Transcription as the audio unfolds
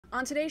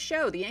On today's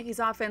show, the Yankees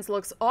offense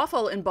looks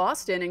awful in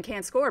Boston and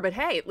can't score, but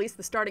hey, at least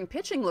the starting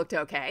pitching looked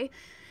okay.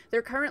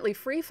 They're currently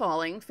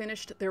free-falling,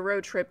 finished their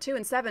road trip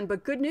 2-7,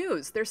 but good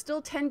news, they're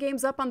still 10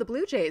 games up on the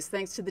Blue Jays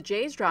thanks to the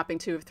Jays dropping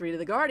 2 of 3 to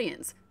the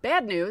Guardians.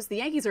 Bad news, the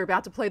Yankees are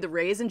about to play the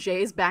Rays and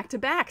Jays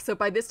back-to-back, so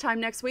by this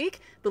time next week,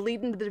 the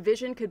lead in the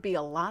division could be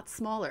a lot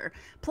smaller.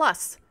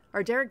 Plus,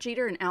 are Derek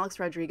Jeter and Alex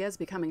Rodriguez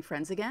becoming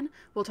friends again?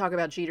 We'll talk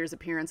about Jeter's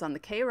appearance on the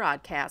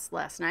K-Rod cast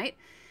last night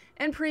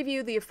and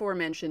preview the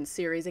aforementioned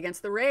series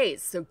against the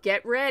Rays. So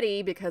get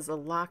ready because the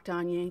Locked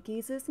On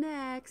Yankees is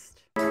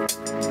next.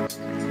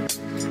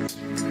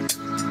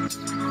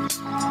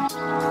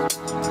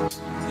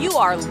 You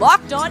are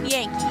Locked On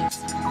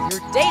Yankees,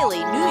 your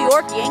daily New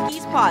York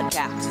Yankees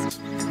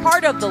podcast.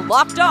 Part of the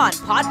Locked On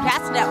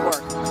Podcast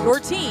Network, your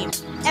team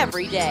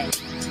every day.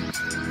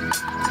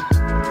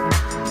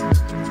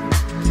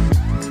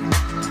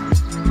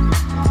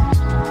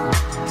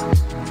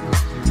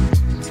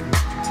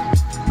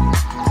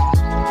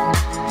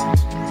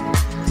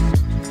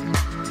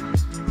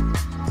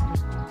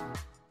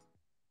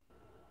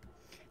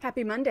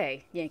 Happy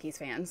Monday, Yankees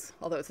fans,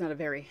 although it's not a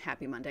very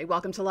happy Monday.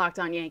 Welcome to Locked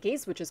On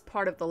Yankees, which is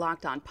part of the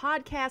Locked On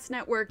Podcast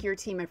Network, your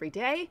team every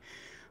day.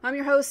 I'm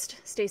your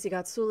host, Stacey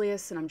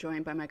Gotsoulias, and I'm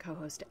joined by my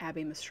co-host,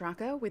 Abbey and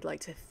Stacey. We'd like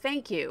to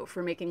thank you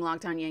for making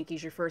Locked On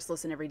Yankees your first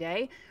listen every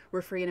day.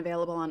 We're free and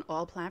available on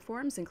all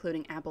platforms,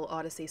 including Apple,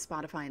 Odyssey,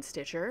 Spotify, and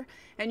Stitcher.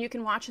 And you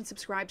can watch and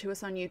subscribe to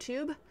us on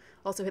YouTube.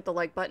 Also hit the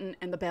like button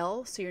and the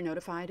bell so you're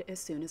notified as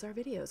soon as our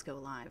videos go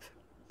live.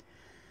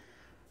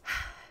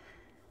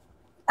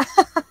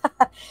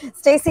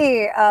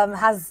 Stacey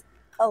has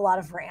a lot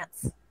of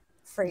rants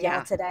for you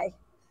today.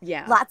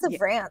 Yeah. Lots of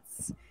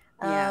rants.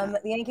 The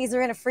Yankees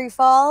are in a free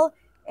fall,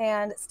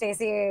 and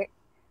Stacey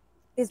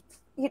is.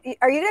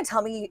 Are you going to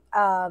tell me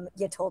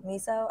you told me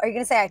so? Are you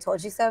going to say I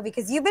told you so?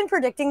 Because you've been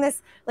predicting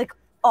this like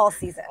all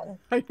season.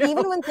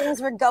 Even when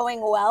things were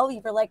going well,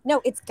 you were like,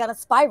 no, it's going to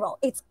spiral.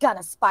 It's going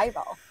to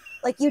spiral.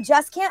 Like, you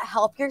just can't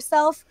help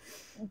yourself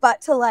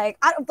but to like,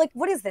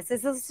 what is this?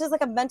 Is this just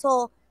like a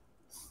mental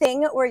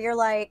thing where you're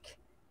like,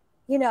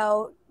 you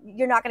know,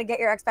 you're not going to get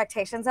your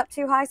expectations up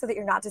too high so that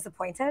you're not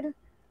disappointed?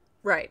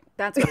 Right.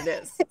 That's what it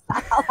is.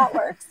 That's how that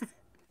works.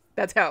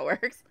 That's how it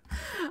works.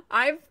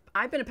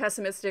 I've been a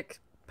pessimistic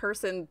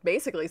person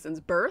basically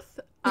since birth.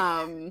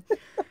 You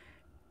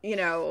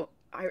know,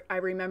 I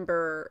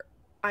remember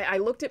I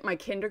looked at my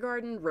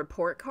kindergarten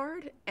report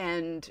card,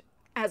 and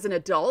as an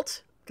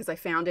adult, because I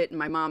found it in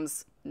my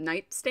mom's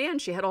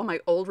nightstand, she had all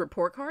my old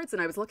report cards,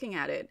 and I was looking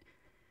at it.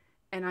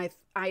 And I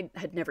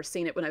had never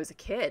seen it when I was a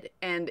kid,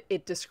 and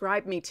it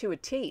described me to a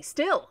T.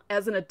 Still,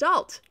 as an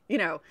adult, you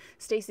know,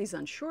 Stacey's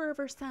unsure of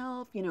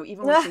herself. You know,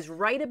 even when she's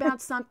right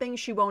about something,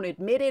 she won't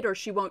admit it, or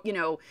she won't, you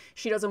know,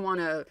 she doesn't want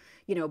to,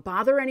 you know,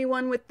 bother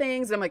anyone with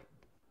things. And I'm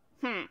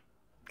like,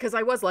 because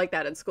I was like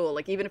that in school.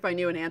 Like, even if I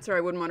knew an answer,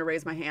 I wouldn't want to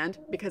raise my hand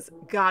because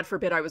God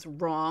forbid I was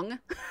wrong.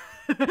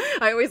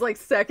 I always like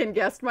second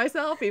guessed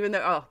myself, even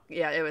though,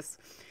 it was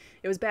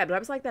bad. But I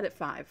was like that at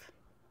 5,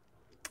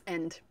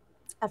 and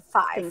at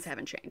 5. Things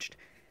haven't changed.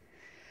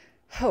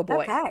 Oh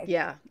boy. Okay.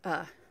 Yeah.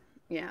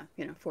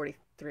 You know,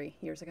 43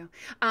 years ago.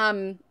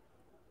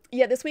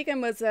 This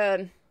weekend was,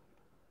 oh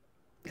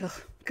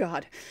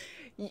God.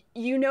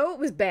 You know, it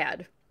was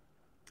bad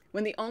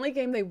when the only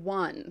game they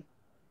won,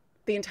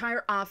 the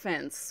entire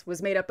offense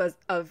was made up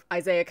of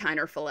Isaiah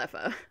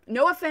Kiner-Falefa.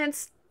 No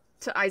offense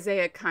to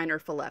Isaiah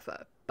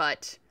Kiner-Falefa,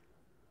 but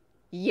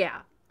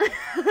yeah.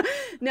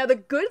 Now, the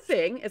good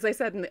thing, as I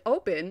said in the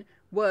open,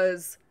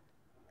 was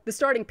the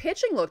starting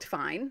pitching looked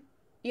fine.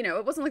 You know,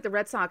 it wasn't like the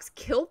Red Sox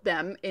killed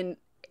them in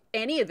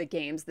any of the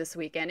games this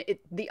weekend.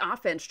 The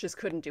offense just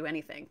couldn't do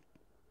anything.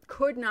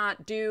 Could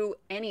not do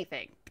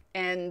anything.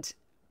 And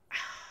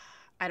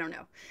I don't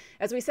know.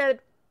 As we said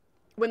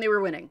when they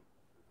were winning,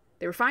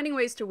 they were finding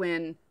ways to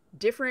win.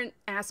 Different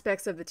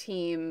aspects of the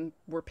team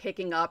were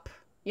picking up.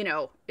 You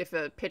know, if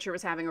a pitcher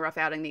was having a rough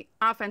outing, the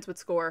offense would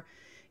score.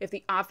 If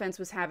the offense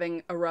was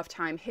having a rough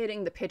time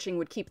hitting, the pitching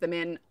would keep them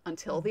in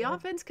until the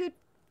offense could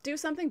do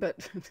something,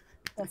 but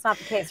that's not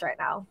the case right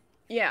now.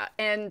 Yeah,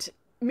 and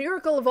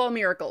miracle of all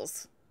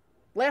miracles,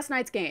 last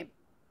night's game,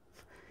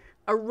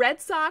 a Red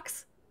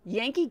Sox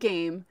Yankee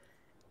game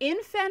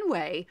in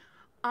Fenway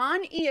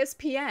on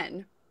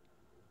ESPN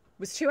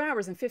was 2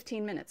 hours and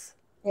 15 minutes.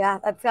 Yeah,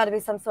 that's got to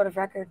be some sort of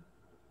record.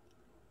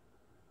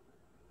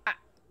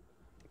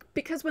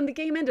 Because when the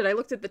game ended, I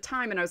looked at the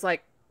time and I was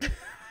like,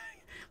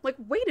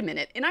 wait a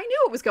minute. And I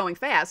knew it was going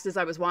fast as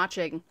I was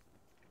watching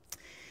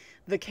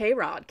the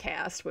K-Rod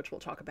cast, which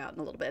we'll talk about in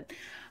a little bit.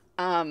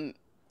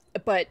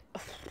 But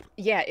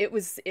yeah,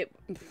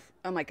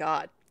 oh my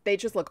God, they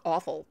just look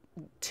awful.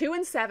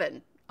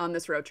 2-7 on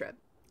this road trip.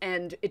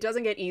 And it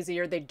doesn't get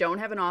easier. They don't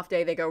have an off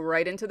day. They go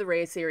right into the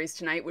Rays series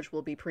tonight, which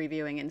we'll be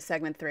previewing in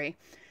segment 3.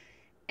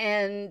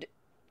 And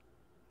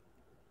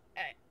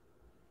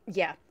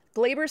yeah,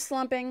 Glaber's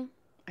slumping.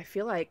 I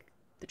feel like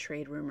the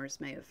trade rumors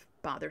may have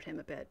bothered him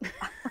a bit.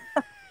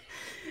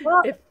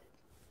 Well,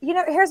 you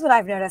know, here's what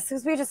I've noticed,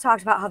 because we just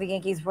talked about how the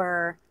Yankees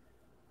were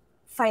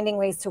finding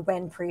ways to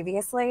win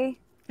previously.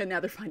 And now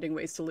they're finding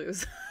ways to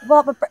lose.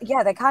 Well, but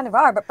yeah, they kind of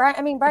are. But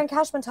Brian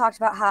Cashman talked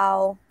about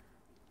how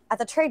at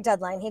the trade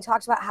deadline, he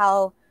talked about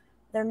how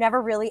they're never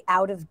really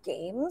out of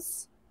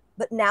games,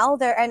 but now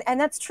they're, and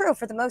that's true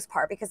for the most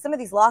part, because some of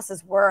these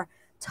losses were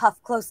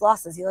tough, close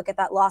losses. You look at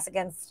that loss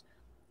against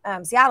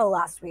Seattle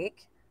last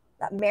week,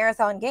 that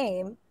marathon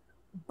game,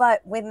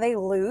 but when they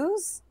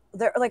lose,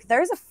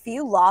 there's a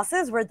few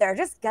losses where they're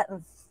just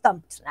getting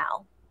thumped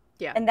now.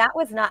 Yeah. And that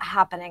was not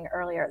happening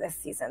earlier this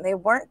season. They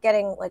weren't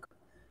getting like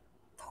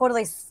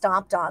totally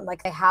stomped on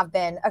like they have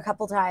been a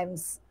couple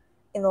times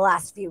in the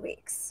last few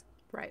weeks.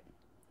 Right.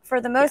 For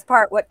the most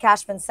part, what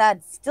Cashman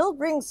said still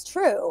rings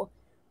true,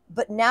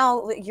 but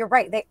now you're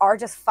right. They are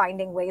just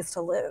finding ways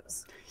to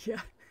lose.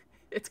 Yeah.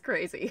 It's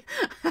crazy.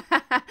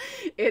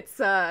 It's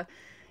not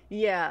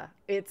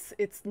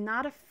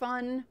a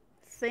fun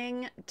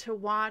thing to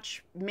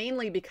watch,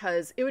 mainly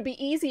because it would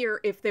be easier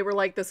if they were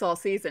like this all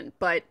season,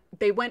 but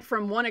they went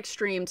from one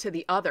extreme to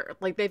the other.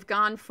 Like they've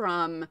gone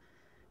from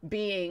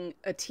being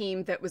a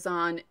team that was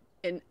on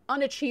an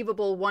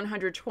unachievable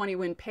 120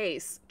 win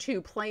pace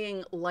to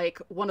playing like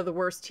one of the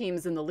worst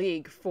teams in the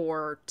league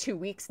for 2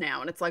 weeks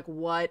now. And it's like,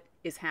 what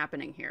is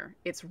happening here?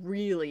 It's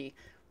really,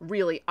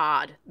 really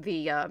odd.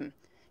 We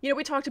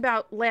talked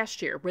about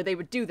last year where they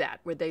would do that,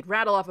 where they'd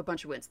rattle off a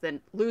bunch of wins, then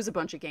lose a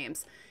bunch of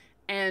games.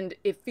 And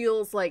it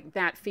feels like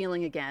that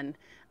feeling again.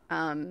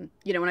 When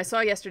I saw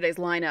yesterday's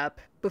lineup,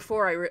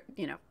 before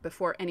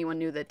anyone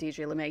knew that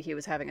DJ LeMahieu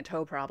was having a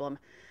toe problem,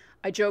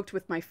 I joked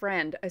with my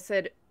friend. I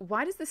said,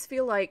 why does this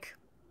feel like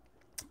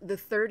the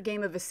third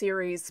game of a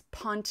series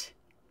punt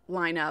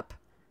lineup,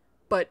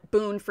 but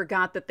Boone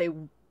forgot that they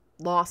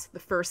lost the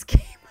first game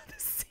of the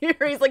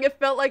series? Like it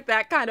felt like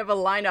that kind of a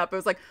lineup. It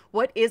was like,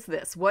 what is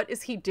this? What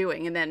is he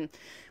doing? And then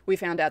we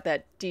found out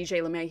that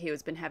DJ LeMahieu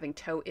has been having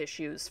toe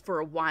issues for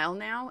a while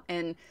now.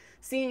 And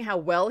seeing how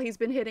well he's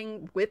been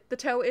hitting with the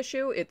toe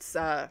issue, it's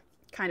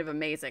kind of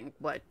amazing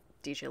what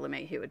DJ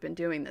LeMahieu had been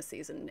doing this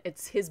season.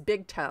 It's his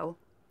big toe.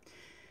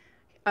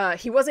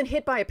 He wasn't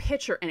hit by a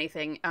pitch or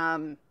anything.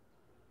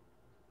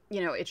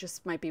 It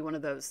just might be one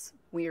of those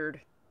weird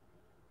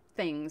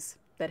things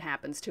that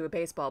happens to a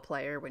baseball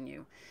player when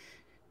you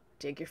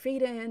dig your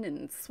feet in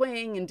and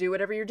swing and do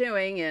whatever you're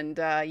doing. And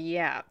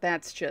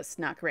that's just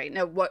not great.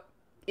 Now, what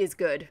is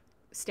good?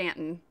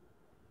 Stanton.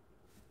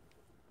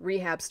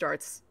 Rehab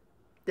starts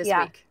this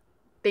week.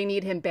 They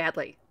need him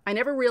badly. I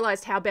never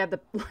realized how bad the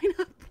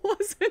lineup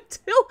was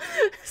until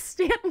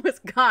Stanton was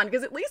gone.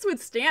 Because at least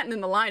with Stanton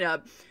in the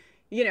lineup,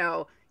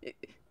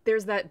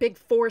 there's that big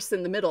force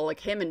in the middle, like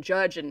him and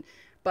Judge,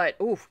 but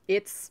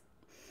it's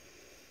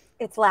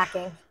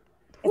lacking.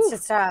 It's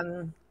just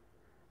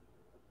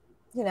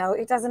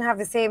it doesn't have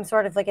the same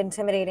sort of like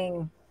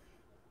intimidating.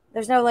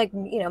 There's no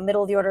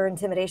middle of the order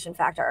intimidation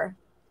factor.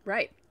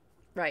 Right.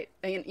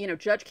 And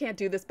Judge can't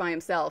do this by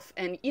himself,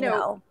 and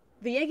the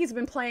Yankees have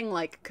been playing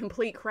like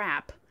complete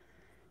crap,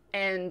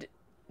 and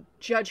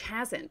Judge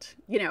hasn't.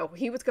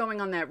 He was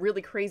going on that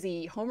really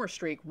crazy homer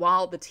streak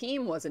while the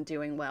team wasn't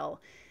doing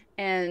well.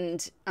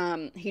 And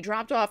he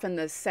dropped off in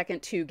the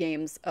second 2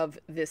 games of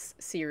this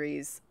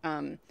series.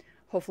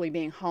 Hopefully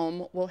being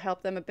home will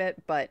help them a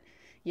bit. But,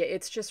 yeah,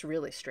 it's just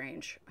really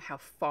strange how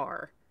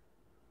far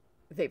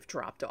they've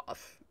dropped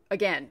off.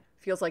 Again,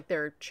 feels like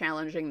they're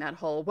challenging that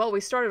whole, well,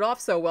 we started off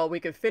so well we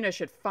could finish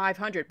at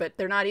 500, but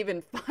they're not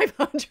even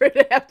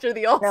 500 after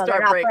the All-Star break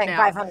now. No, they're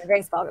not playing 500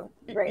 baseball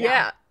right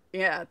now.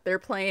 Yeah, they're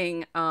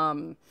playing...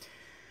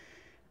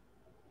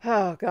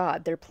 oh,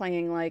 God, they're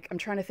playing like, I'm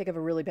trying to think of a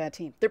really bad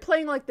team. They're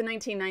playing like the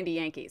 1990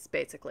 Yankees,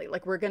 basically.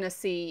 Like we're going to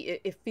see,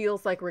 it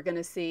feels like we're going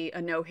to see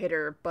a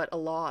no-hitter, but a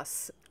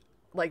loss,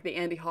 like the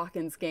Andy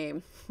Hawkins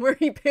game where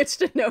he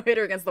pitched a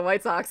no-hitter against the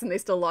White Sox and they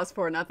still lost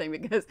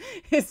 4-0 because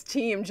his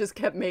team just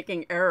kept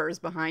making errors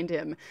behind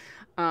him.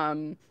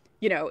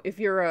 If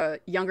you're a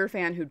younger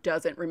fan who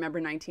doesn't remember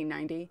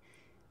 1990,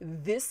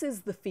 this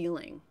is the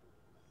feeling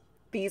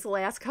these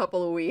last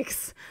couple of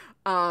weeks.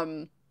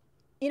 Because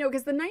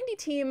the 90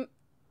 team,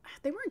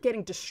 they weren't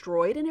getting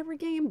destroyed in every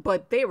game,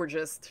 but they were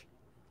just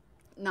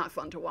not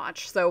fun to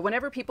watch. So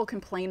whenever people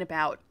complain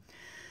about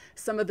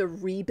some of the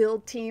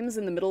rebuild teams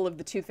in the middle of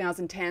the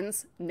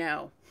 2010s,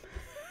 no.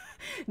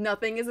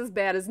 Nothing is as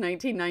bad as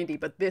 1990,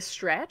 but this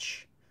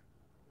stretch,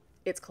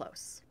 it's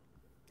close.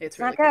 It's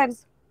really not good.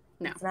 Close.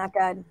 No. It's not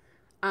good.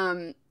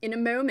 In a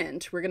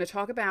moment, we're going to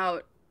talk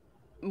about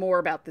more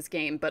about this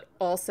game, but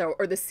also,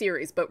 or the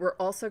series, but we're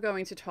also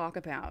going to talk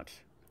about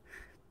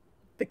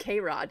the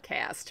K-Rod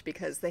cast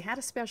because they had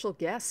a special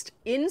guest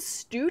in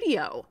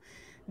studio.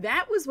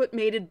 That was what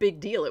made it a big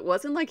deal. It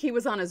wasn't like he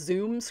was on a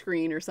Zoom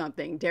screen or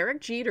something.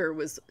 Derek Jeter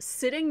was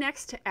sitting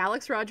next to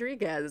Alex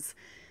Rodriguez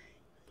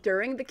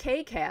during the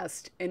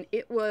K-Cast, and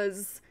it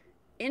was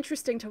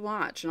interesting to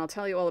watch, and I'll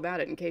tell you all about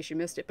it in case you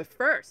missed it. But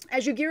first,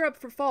 as you gear up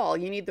for fall,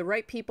 you need the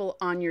right people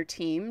on your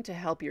team to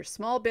help your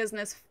small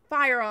business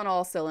fire on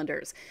all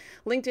cylinders.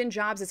 LinkedIn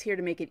Jobs is here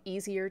to make it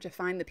easier to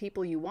find the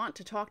people you want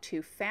to talk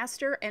to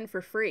faster and for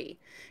free.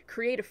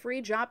 Create a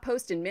free job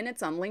post in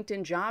minutes on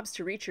LinkedIn Jobs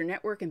to reach your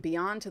network and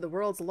beyond to the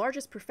world's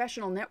largest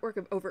professional network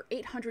of over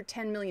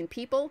 810 million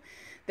people.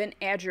 Then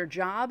add your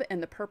job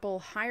and the purple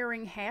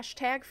hiring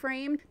hashtag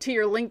frame to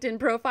your LinkedIn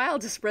profile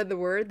to spread the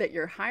word that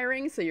you're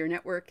hiring so your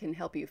network can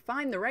help you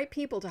find the right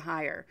people to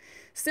hire.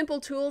 Simple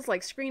tools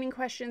like screening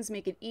questions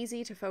make it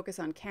easy to focus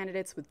on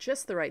candidates with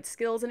just the right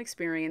skills and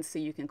experience so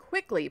you can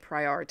quickly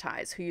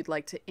prioritize who you'd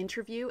like to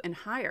interview and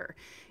hire.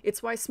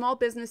 It's why small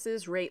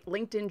businesses rate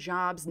LinkedIn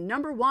Jobs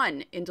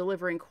 #1 in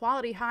delivering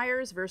quality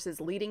hires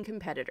versus leading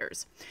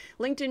competitors.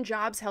 LinkedIn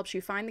Jobs helps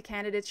you find the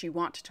candidates you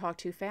want to talk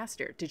to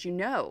faster. Did you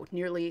know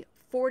nearly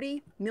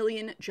 40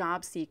 million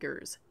job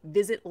seekers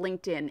visit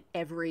LinkedIn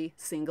every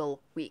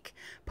single week?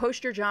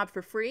 Post your job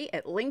for free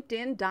at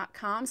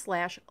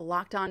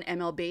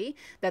linkedin.com/lockedonmlb.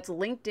 That's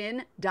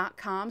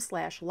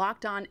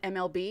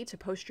linkedin.com/lockedonmlb to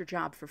post your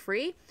job for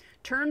free.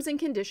 Terms and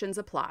conditions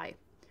apply.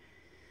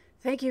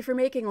 Thank you for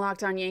making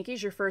Locked On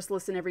Yankees your first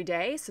listen every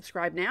day.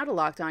 Subscribe now to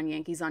Locked On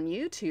Yankees on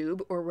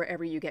YouTube or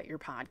wherever you get your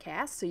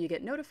podcasts so you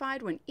get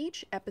notified when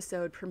each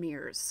episode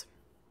premieres.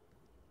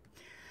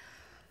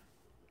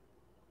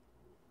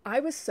 I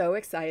was so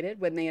excited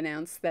when they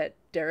announced that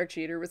Derek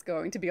Jeter was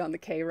going to be on the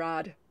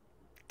K-Rod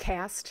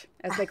cast,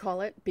 as they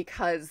call it,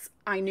 because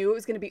I knew it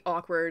was going to be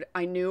awkward.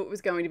 I knew it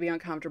was going to be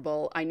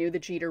uncomfortable. I knew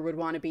that Jeter would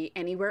want to be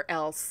anywhere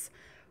else,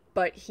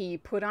 but he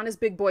put on his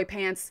big boy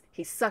pants,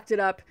 he sucked it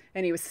up,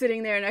 and he was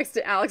sitting there next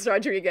to Alex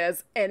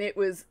Rodriguez, and it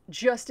was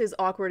just as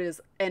awkward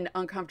and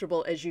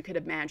uncomfortable as you could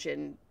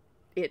imagine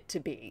it to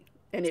be.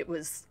 And it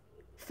was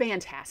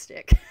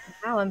fantastic.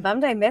 Wow, I'm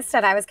bummed I missed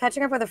it. I was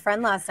catching up with a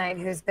friend last night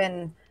who's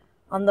been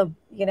on the,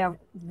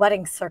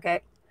 wedding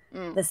circuit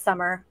this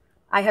summer.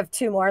 I have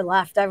 2 more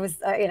left. I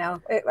was,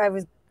 I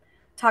was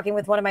talking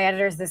with one of my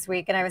editors this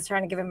week and I was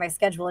trying to give him my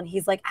schedule and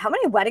he's like, how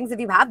many weddings have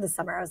you had this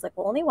summer? I was like,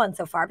 well, only 1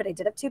 so far, but I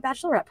did have 2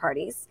 bachelorette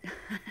parties.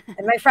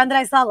 And my friend that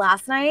I saw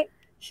last night,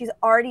 she's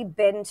already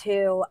been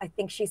to, I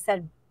think she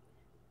said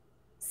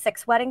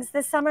 6 weddings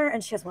this summer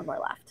and she has 1 more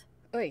left.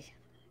 Oy.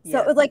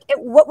 Yeah. So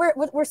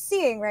what we're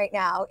seeing right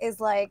now is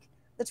like,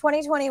 the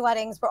 2020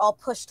 weddings were all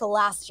pushed to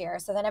last year.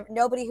 So then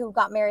nobody who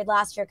got married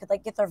last year could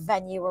get their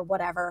venue or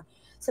whatever.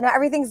 So now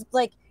everything's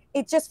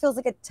it just feels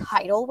like a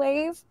tidal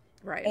wave.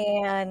 Right.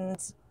 And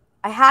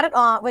I had it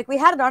on, we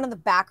had it on in the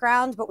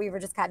background, but we were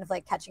just kind of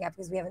catching up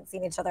because we haven't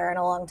seen each other in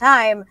a long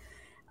time.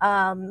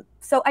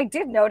 So I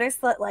did notice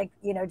that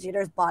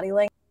Jeter's body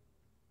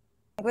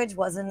language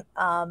wasn't,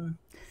 right.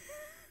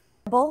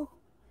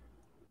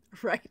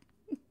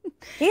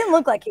 He didn't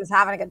look like he was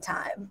having a good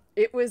time.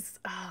 It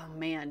was, oh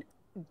man.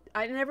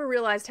 I never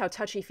realized how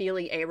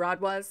touchy-feely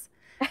A-Rod was,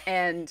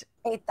 and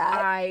I hate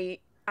that. I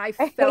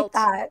hate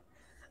that.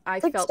 I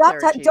felt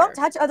don't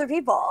touch other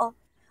people.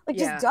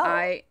 Just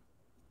don't.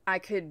 I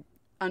could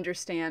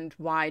understand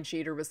why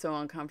Jeter was so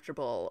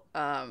uncomfortable.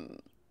 I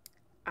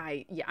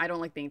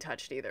don't like being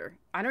touched either.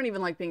 I don't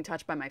even like being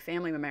touched by my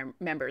family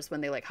members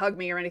when they hug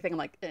me or anything. I'm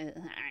like,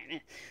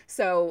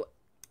 so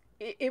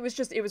it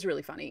was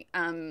really funny.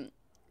 Now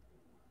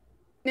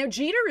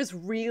Jeter is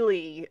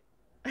really.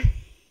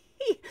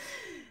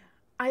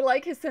 I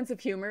like his sense of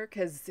humor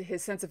because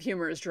his sense of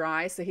humor is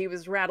dry. So he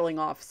was rattling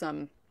off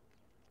some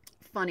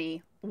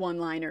funny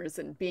one-liners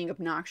and being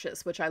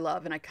obnoxious, which I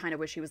love. And I kind of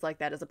wish he was like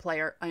that as a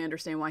player. I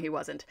understand why he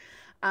wasn't.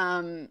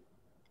 And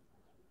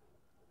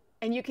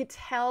you could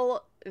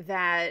tell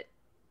that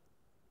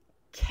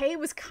Kay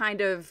was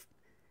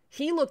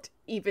he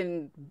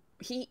even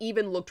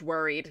looked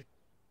worried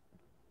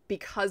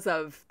because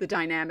of the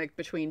dynamic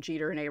between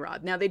Jeter and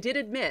A-Rod. Now they did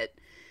admit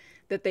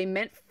that they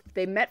met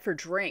for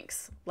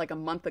drinks a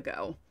month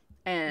ago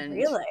and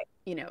really,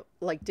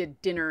 did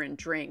dinner and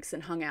drinks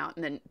and hung out.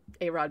 And then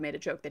A-Rod made a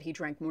joke that he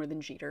drank more than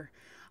Jeter.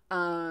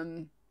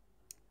 And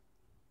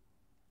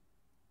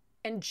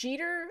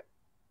Jeter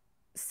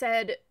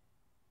said,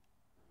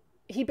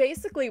 he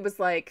basically was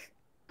I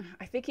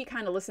think he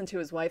kind of listened to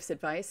his wife's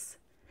advice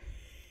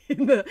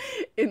in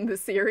the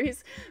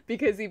series,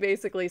 because he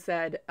basically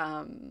said,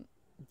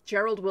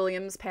 Gerald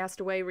Williams passed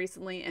away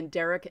recently, and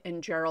Derek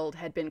and Gerald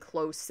had been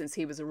close since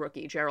he was a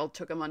rookie. Gerald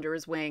took him under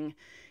his wing,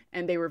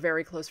 and they were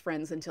very close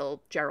friends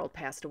until Gerald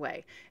passed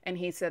away. And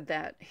he said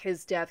that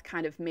his death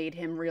kind of made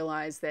him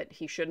realize that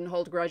he shouldn't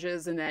hold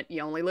grudges and that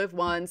you only live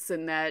once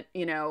and that,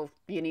 you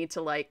need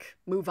to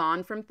move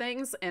on from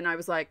things. And I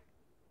was like,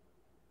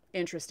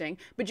 interesting.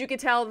 But you could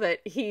tell that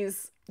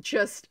he's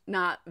just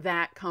not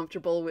that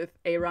comfortable with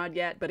A-Rod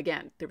yet. But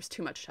again, there was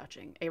too much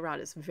touching. A-Rod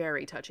is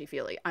very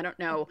touchy-feely. I don't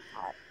know.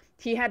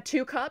 He had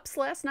 2 cups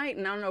last night,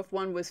 and I don't know if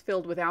one was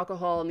filled with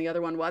alcohol and the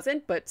other one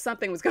wasn't, but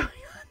something was going on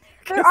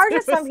there. There are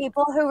just some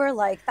people who are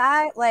like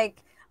that.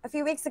 A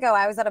few weeks ago,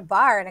 I was at a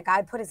bar, and a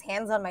guy put his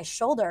hands on my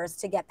shoulders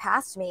to get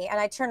past me, and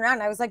I turned around,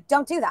 and I was like,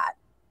 don't do that.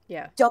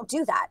 Yeah. Don't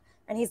do that.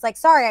 And he's like,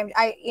 sorry,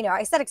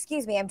 I said,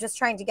 excuse me, I'm just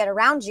trying to get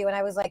around you. And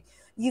I was like,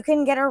 you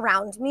can get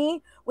around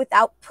me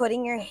without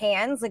putting your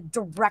hands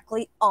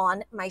directly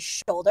on my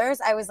shoulders.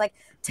 I was like,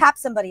 tap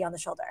somebody on the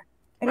shoulder.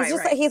 And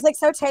he's like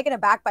so taken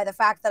aback by the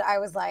fact that I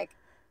was like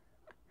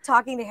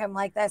talking to him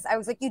like this. I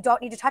was like, you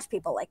don't need to touch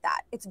people like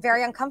that. It's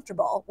very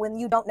uncomfortable when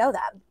you don't know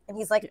them. And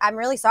he's like, I'm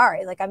really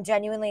sorry. Like, I'm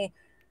genuinely,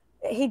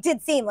 he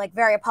did seem like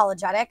very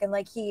apologetic and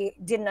like he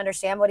didn't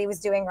understand what he was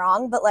doing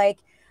wrong. But like,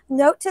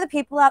 note to the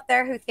people out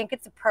there who think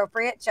it's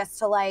appropriate just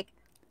to like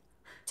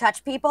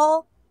touch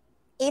people,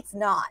 it's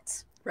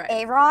not. Right.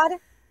 A-Rod,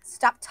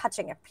 stop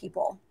touching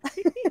people.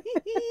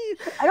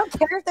 I don't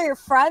care if they're your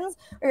friends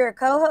or your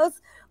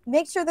co-hosts.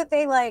 Make sure that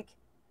they like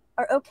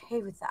are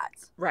okay with that.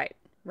 Right.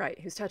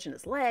 He was touching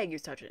his leg. He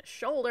was touching his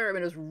shoulder. I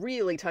mean, it was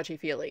really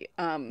touchy-feely.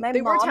 My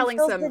they mom were telling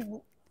feels some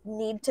the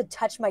need to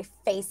touch my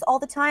face all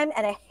the time,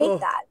 and I hate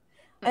that.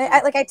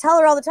 I tell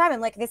her all the time, I'm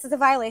like, this is a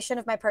violation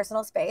of my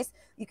personal space.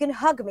 You can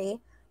hug me.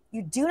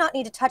 You do not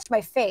need to touch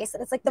my face.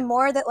 And it's like the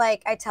more that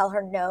like I tell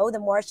her no, the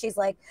more she's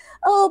like,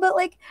 oh, but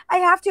like I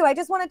have to. I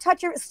just want to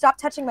touch stop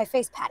touching my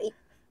face, Patty.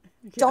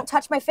 Yeah. Don't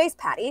touch my face,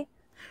 Patty.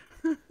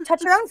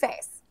 Touch your own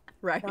face.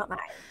 Right. Not mine.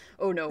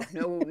 Oh,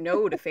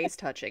 no to face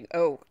touching.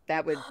 Oh,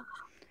 that would,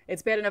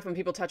 it's bad enough when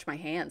people touch my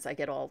hands. I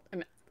get all, I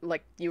mean,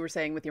 like you were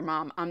saying with your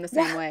mom, I'm the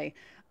same way.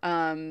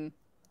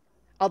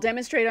 I'll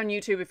demonstrate on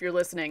YouTube if you're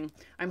listening.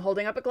 I'm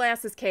holding up a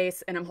glasses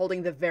case and I'm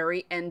holding the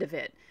very end of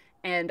it.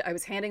 And I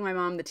was handing my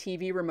mom the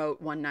TV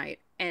remote one night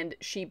and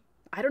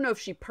I don't know if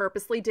she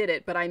purposely did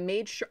it, but I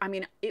made sure, I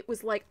mean, it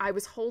was like I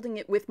was holding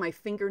it with my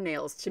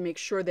fingernails to make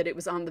sure that it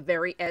was on the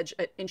very edge,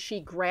 and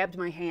she grabbed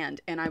my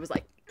hand and I was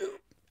like,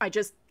 I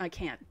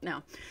can't,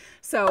 no.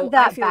 So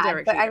that I feel bad,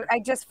 Derek but Jeter. I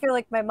just feel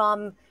like my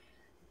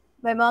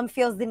mom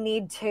feels the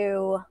need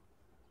to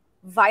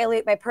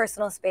violate my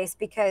personal space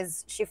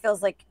because she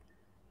feels like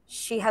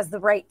she has the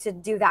right to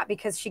do that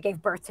because she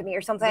gave birth to me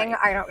or something. Right.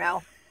 I don't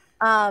know.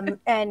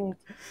 And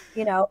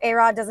you know,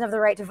 A-Rod doesn't have the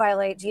right to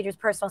violate Jeter's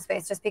personal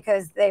space just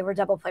because they were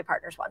double play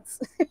partners once.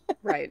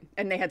 Right.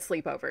 And they had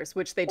sleepovers,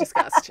 which they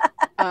discussed.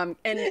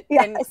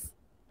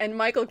 And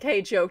Michael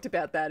K joked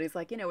about that. He's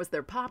like, you know, was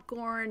there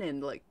popcorn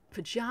and like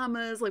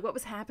pajamas? Like what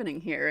was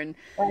happening here? And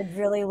I'd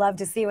really love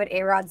to see what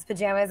A-Rod's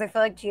pajamas. I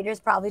feel like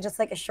Jeter's probably just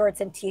like a shorts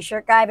and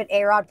t-shirt guy, but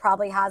A-Rod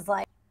probably has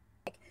like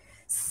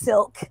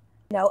silk,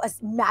 you know, a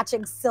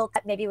matching silk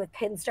maybe with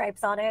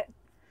pinstripes on it.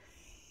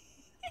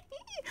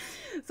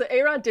 So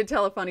A-Rod did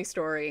tell a funny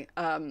story.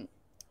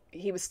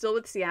 He was still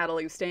with Seattle.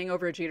 He was staying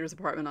over at Jeter's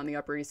apartment on the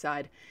Upper East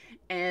Side.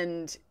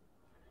 And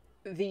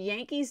the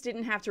Yankees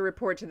didn't have to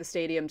report to the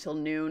stadium till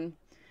noon.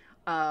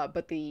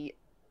 But the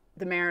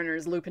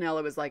Mariners, Lou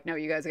Piniella was like, no,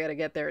 you guys got to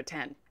get there at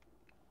 10.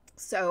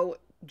 So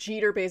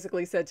Jeter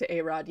basically said to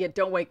A-Rod, yeah,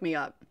 don't wake me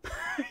up.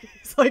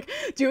 He's like,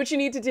 do what you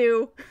need to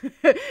do.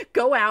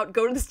 Go out,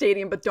 go to the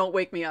stadium, but don't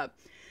wake me up.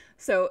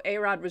 So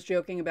A-Rod was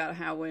joking about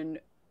how when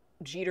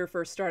Jeter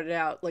first started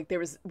out, like there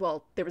was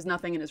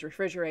nothing in his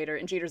refrigerator.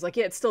 And Jeter's like,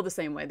 yeah, it's still the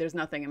same way. There's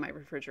nothing in my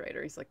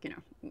refrigerator. He's like, you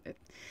know.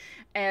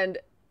 And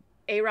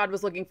A-Rod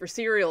was looking for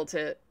cereal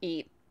to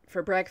eat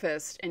for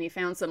breakfast, and he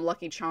found some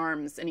Lucky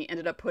Charms, and he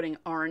ended up putting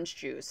orange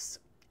juice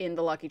in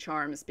the Lucky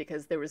Charms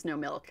because there was no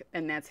milk,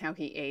 and that's how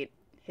he ate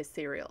his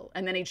cereal.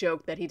 And then he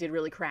joked that he did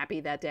really crappy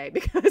that day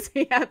because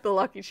he had the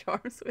Lucky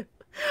Charms with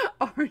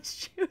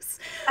orange juice.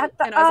 And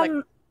I was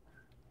like,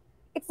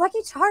 it's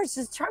Lucky Charms.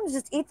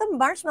 Just eat the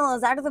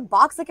marshmallows out of the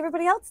box like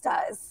everybody else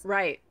does.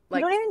 Right.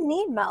 Like, you don't even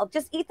need milk.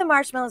 Just eat the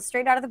marshmallows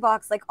straight out of the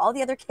box like all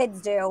the other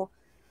kids do.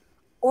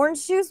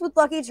 Orange juice with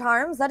Lucky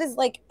Charms, that is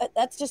like,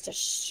 that's just a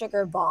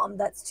sugar bomb.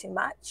 That's too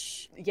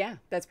much. Yeah,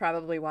 that's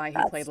probably why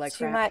he played like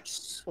crap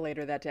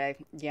later that day.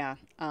 Yeah.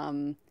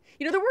 You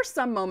know, there were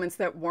some moments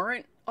that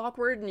weren't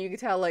awkward, and you could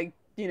tell, like,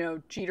 you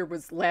know, Jeter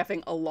was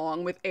laughing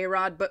along with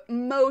A-Rod, but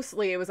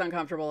mostly it was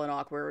uncomfortable and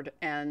awkward.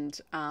 And,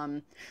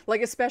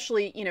 like,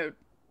 especially, you know,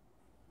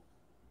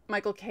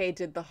 Michael K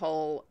did the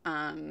whole,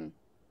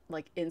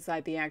 like,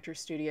 inside the actor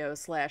studio /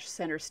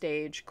 center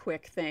stage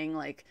quick thing,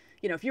 like,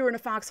 you know, if you were in a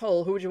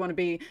foxhole, who would you want to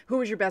be? Who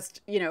was your best,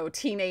 you know,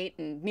 teammate?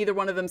 And neither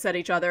one of them said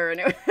each other.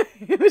 And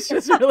it was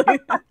just really,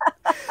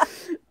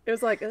 it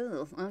was like,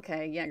 oh,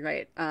 okay, yeah,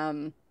 great.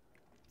 And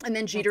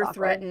then Jeter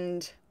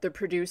threatened the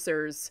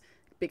producers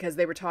because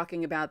they were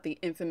talking about the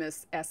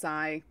infamous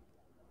SI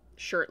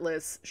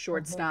shirtless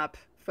shortstop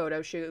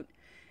photo shoot.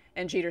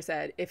 And Jeter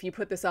said, if you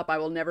put this up, I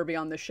will never be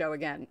on this show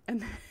again.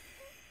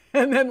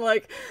 And then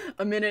like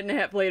a minute and a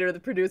half later, the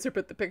producer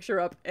put the picture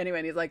up anyway.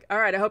 And he's like, all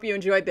right, I hope you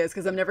enjoyed this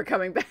because I'm never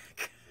coming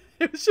back.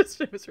 It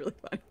was really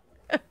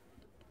funny.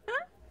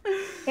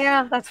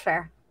 Yeah, that's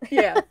fair.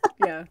 Yeah.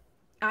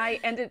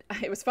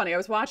 It was funny. I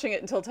was watching it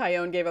until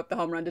Tyone gave up the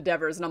home run to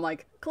Devers and I'm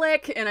like,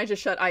 click. And I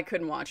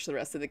couldn't watch the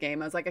rest of the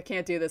game. I was like, I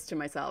can't do this to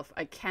myself.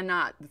 I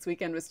cannot. This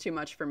weekend was too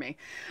much for me.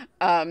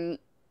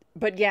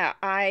 But yeah,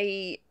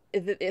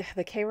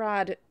 the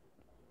K-Rod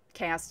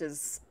cast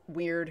is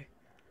weird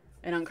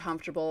and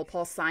uncomfortable.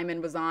 Paul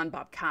Simon was on.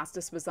 Bob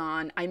Costas was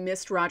on. I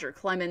missed Roger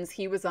Clemens.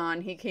 He was on.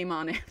 He came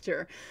on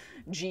after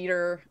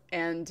Jeter.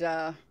 And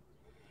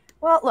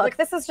well, look,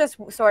 this is just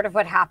sort of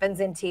what happens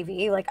in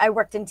TV. Like, I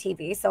worked in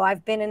TV, so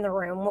I've been in the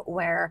room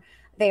where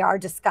they are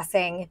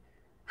discussing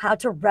how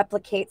to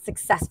replicate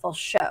successful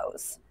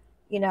shows.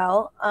 You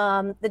know,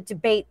 the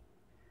debate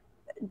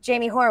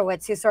Jamie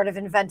Horowitz, who sort of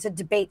invented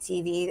debate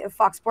TV.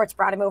 Fox Sports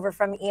brought him over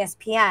from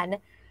ESPN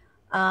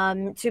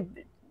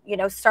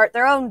to, start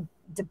their own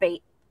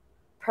debate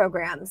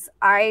programs.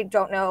 I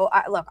don't know.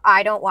 Look,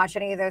 I don't watch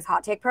any of those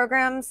hot take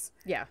programs.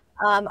 Yeah.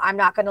 I'm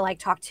not going to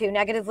talk too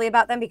negatively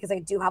about them because I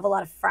do have a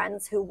lot of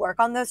friends who work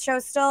on those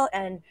shows still,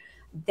 and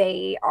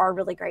they are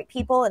really great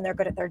people and they're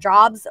good at their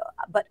jobs.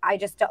 But I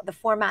just don't, the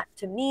format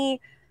to me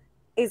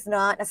is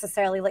not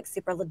necessarily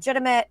super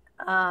legitimate.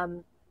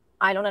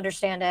 I don't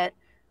understand it.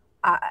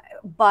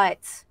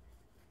 But,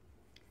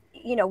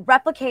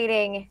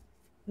 replicating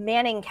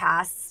Manning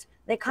casts,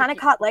 they kind of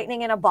caught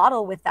lightning in a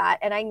bottle with that.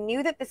 And I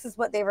knew that this is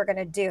what they were going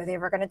to do. They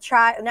were going to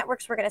try,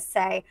 networks were going to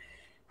say,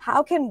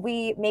 how can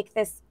we make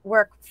this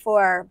work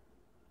for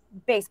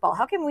baseball?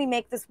 How can we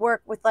make this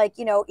work with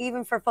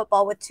even for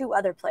football with 2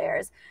 other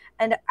players?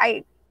 And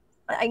I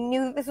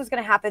knew this was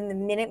going to happen the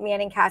minute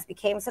Manning cast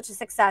became such a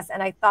success.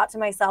 And I thought to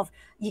myself,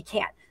 you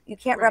can't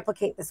right.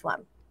 replicate this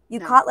one. You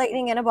caught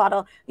lightning in a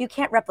bottle. You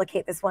can't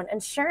replicate this one.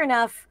 And sure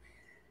enough,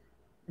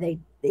 they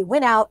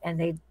went out and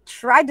they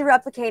tried to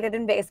replicate it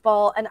in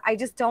baseball. And I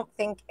just don't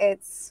think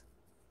it's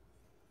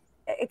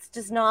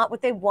just not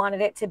what they wanted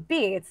it to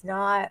be. It's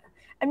not.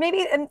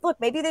 And look,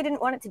 maybe they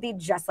didn't want it to be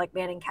just like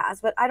Manning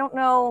cast, but I don't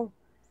know.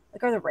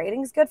 Are the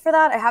ratings good for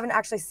that? I haven't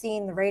actually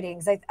seen the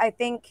ratings. I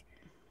think,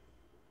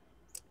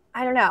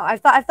 I don't know.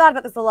 I've thought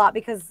about this a lot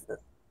because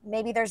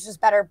maybe there's just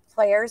better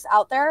players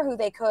out there who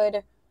they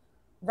could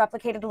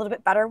replicate it a little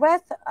bit better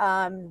with.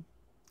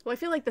 Well, I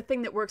feel like the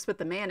thing that works with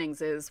the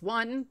Mannings is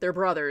 1, they're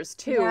brothers.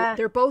 2,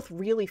 they're both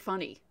really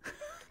funny.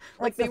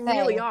 They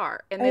really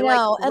are. And they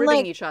like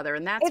ribbing each other.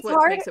 And that's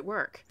what makes it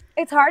work.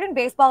 It's hard in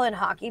baseball and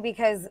hockey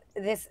because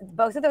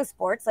both of those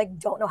sports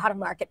don't know how to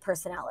market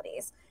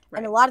personalities. Right.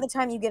 And a lot of the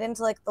time you get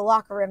into the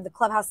locker room, the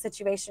clubhouse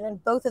situation in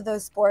both of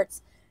those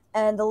sports,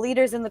 and the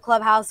leaders in the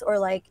clubhouse, or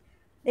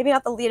maybe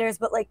not the leaders,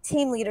 but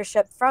team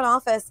leadership, front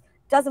office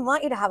doesn't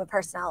want you to have a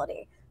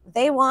personality.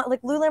 They want,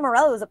 Lou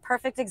Lamoriello is a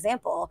perfect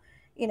example.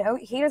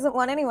 He doesn't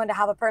want anyone to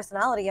have a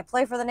personality. You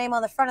play for the name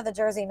on the front of the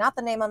jersey, not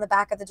the name on the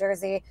back of the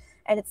jersey.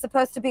 And it's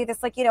supposed to be this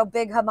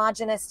big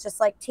homogenous, just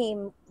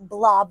team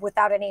blob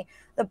without any,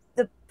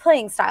 the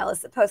playing style is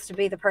supposed to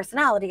be the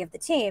personality of the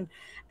team.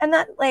 And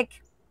that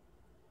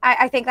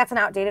I think that's an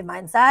outdated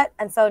mindset.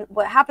 And so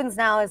what happens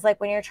now is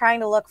when you're trying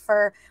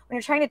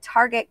to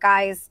target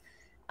guys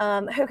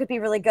who could be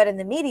really good in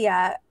the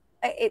media,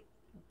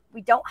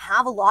 we don't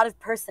have a lot of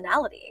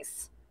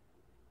personalities.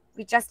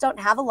 We just don't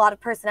have a lot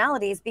of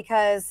personalities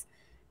because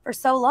for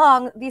so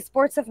long, these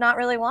sports have not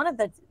really wanted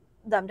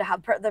them to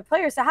have the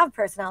players to have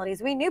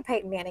personalities. We knew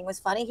Peyton Manning was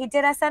funny. He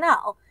did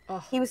SNL.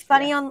 Oh, he was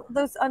funny on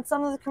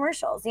some of the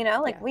commercials,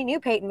 we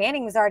knew Peyton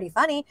Manning was already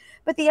funny,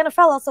 but the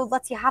NFL also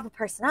lets you have a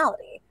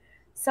personality.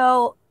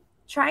 So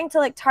trying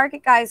to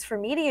target guys for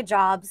media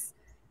jobs,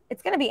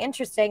 it's going to be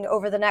interesting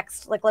over the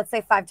next, let's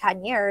say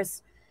 5-10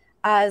 years,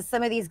 as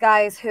some of these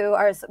guys who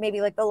are maybe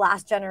the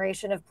last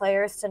generation of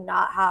players to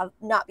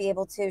not be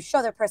able to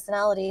show their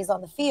personalities on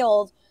the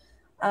field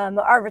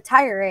are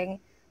retiring.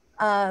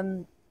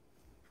 I'm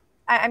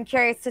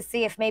curious to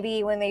see if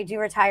maybe when they do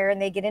retire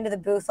and they get into the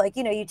booth,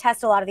 you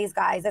test a lot of these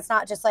guys. It's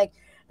not just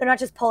they're not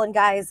just pulling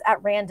guys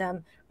at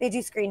random. They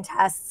do screen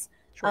tests.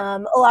 Sure.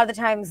 A lot of the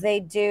times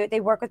they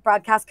work with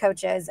broadcast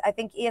coaches. I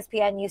think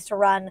ESPN used to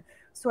run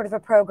sort of a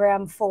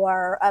program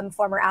for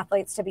former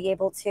athletes to be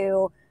able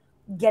to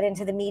get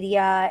into the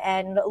media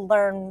and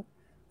learn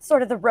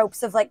sort of the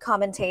ropes of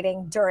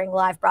commentating during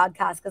live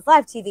broadcasts, because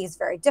live TV is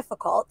very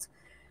difficult.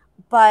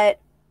 But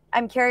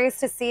I'm curious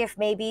to see if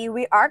maybe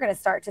we are going to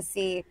start to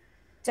see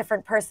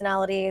different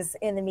personalities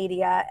in the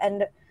media.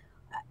 And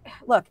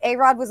look,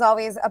 A-Rod was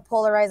always a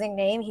polarizing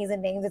name. He's a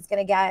name that's going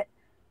to get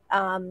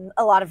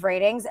a lot of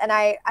ratings. And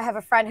I have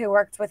a friend who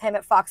worked with him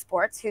at Fox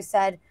Sports who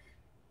said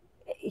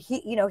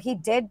he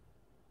did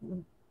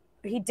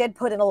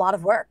put in a lot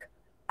of work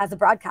as a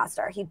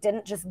broadcaster. He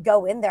didn't just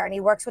go in there, and he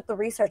works with the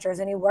researchers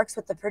and he works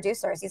with the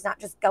producers. He's not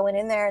just going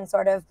in there and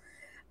sort of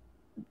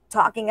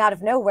talking out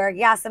of nowhere.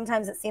 Yeah,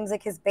 sometimes it seems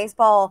like his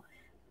baseball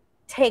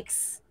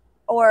takes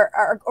or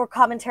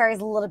commentary is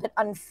a little bit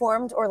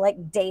unformed or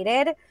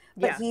dated,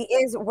 but he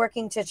is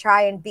working to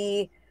try and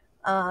be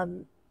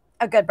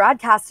a good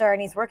broadcaster, and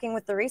he's working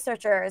with the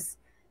researchers.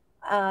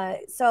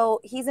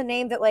 So he's a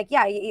name that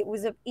it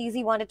was an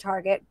easy one to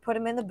target, put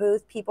him in the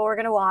booth, people were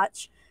going to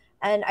watch.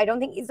 And I don't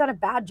think he's done a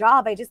bad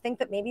job. I just think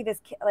that maybe the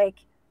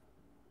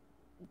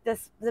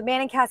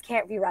Manning cast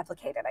can't be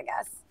replicated, I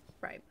guess.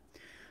 Right.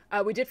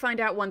 We did find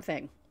out one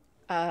thing.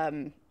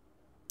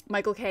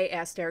 Michael Kay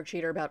asked Derek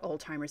Jeter about Old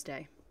Timers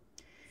Day.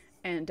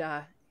 And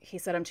he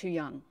said, I'm too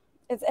young.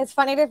 It's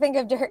funny to think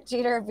of Derek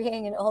Jeter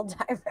being an old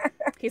timer.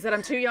 He said,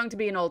 I'm too young to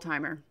be an old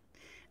timer.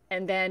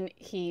 And then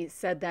he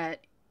said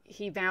that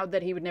he vowed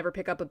that he would never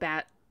pick up a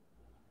bat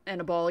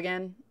and a ball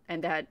again,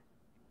 and that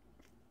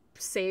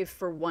save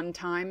for one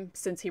time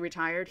since he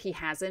retired, he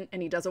hasn't,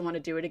 and he doesn't want to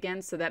do it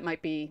again. So that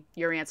might be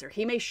your answer.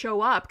 He may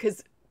show up,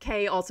 because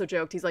Kay also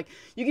joked, he's like,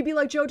 you could be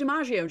like Joe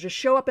DiMaggio, just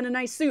show up in a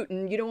nice suit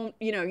and you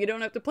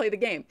don't have to play the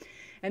game.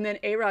 And then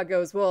A-Rod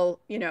goes, well,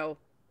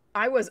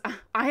 I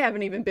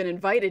haven't even been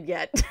invited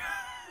yet.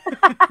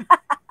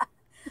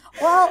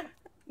 Well,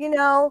 you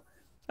know,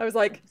 I was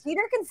like,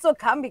 Jeter can still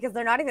come because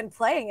they're not even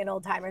playing an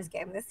old timers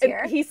game this and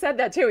year. he said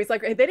that too. He's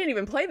like, they didn't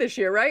even play this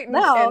year, right?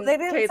 No, they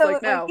Kay's didn't. So,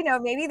 like, no. you know,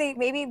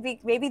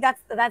 maybe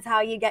that's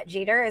how you get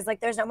Jeter is like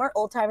there's no more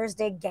old timers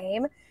day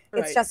game.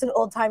 It's Right. just an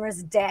old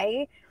timers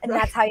day, and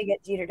Right. that's how you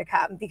get Jeter to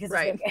come because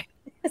there's no Right.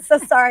 game. So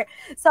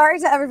sorry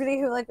to everybody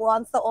who like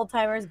wants the old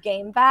timers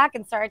game back,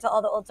 and sorry to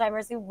all the old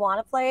timers who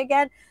want to play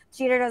again.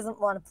 Jeter doesn't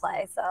want to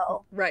play,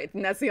 so Right,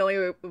 and that's the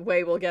only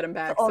way we'll get him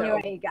back. the only so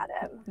way you get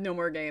him. no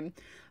more game.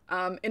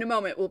 In a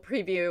moment, we'll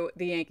preview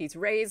the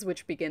Yankees-Rays,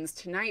 which begins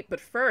tonight. But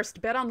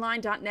first,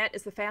 betonline.net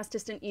is the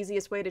fastest and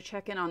easiest way to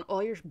check in on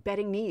all your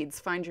betting needs.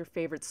 Find your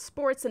favorite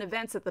sports and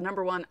events at the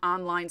 #1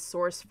 online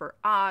source for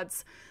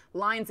odds,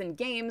 lines, and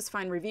games.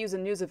 Find reviews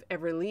and news of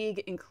every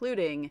league,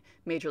 including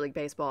Major League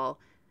Baseball,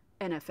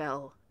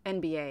 NFL,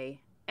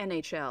 NBA,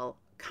 NHL,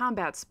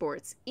 combat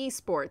sports,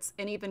 esports,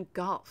 and even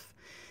golf.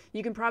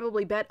 You can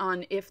probably bet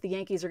on if the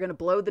Yankees are going to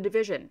blow the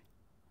division.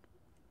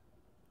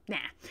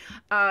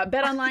 Nah.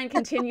 BetOnline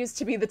continues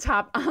to be the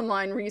top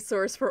online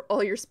resource for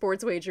all your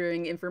sports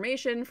wagering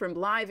information, from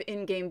live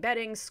in-game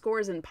betting,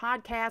 scores, and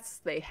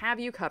podcasts. They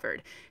have you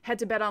covered. Head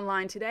to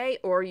BetOnline today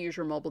or use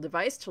your mobile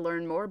device to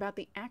learn more about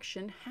the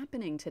action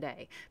happening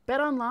today.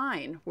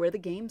 BetOnline, where the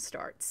game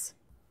starts.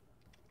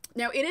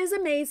 Now, it is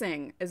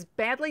amazing, as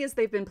badly as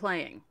they've been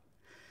playing,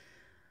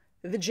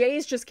 the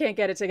Jays just can't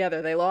get it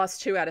together. They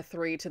lost 2 out of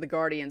 3 to the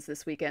Guardians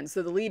this weekend,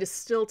 so the lead is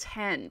still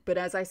 10. But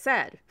as I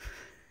said,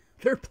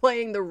 they're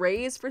playing the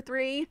Rays for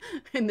 3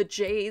 and the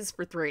Jays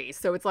for 3.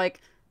 So it's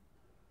like,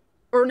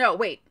 or no,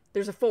 wait,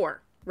 there's a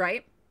 4,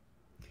 right?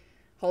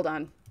 Hold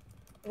on.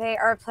 They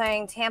are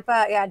playing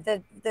Tampa. Yeah,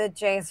 the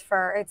Jays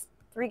for it's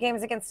 3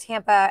 games against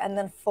Tampa and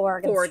then 4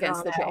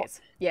 against the Toronto. Jays.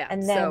 Yeah.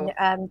 And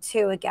then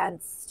 2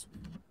 against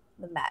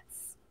the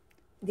Mets.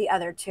 The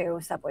other 2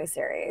 Subway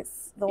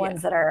Series, the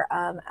ones that are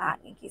at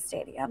Yankee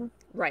Stadium.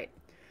 Right.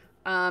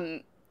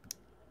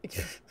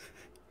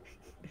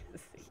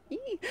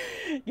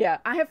 Yeah,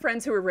 I have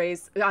friends who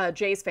are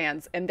Jays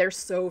fans, and they're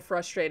so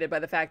frustrated by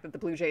the fact that the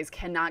Blue Jays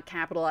cannot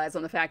capitalize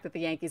on the fact that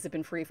the Yankees have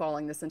been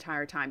free-falling this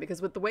entire time. Because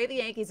with the way the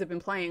Yankees have been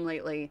playing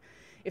lately,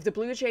 if the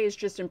Blue Jays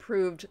just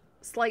improved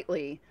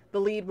slightly, the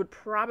lead would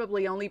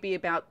probably only be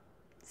about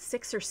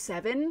 6 or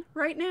 7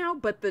 right now,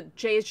 but the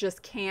Jays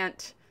just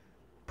can't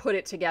put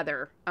it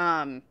together.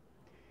 The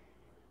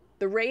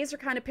Rays are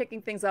kind of picking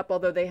things up,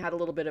 although they had a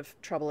little bit of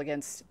trouble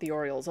against the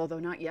Orioles, although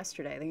not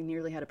yesterday. They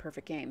nearly had a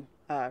perfect game.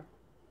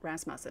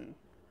 Rasmussen,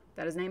 is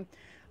that his name?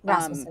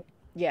 Rasmussen.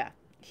 Yeah,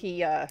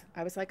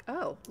 I was like,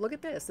 oh, look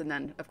at this. And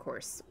then, of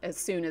course, as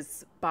soon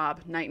as Bob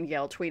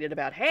Nightingale tweeted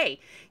about, hey,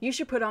 you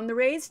should put on the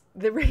Rays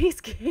game,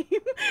 and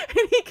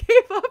he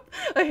gave up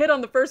a hit on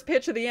the first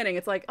pitch of the inning.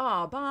 It's like,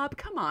 oh, Bob,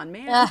 come on,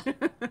 man.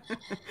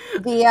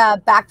 The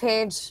back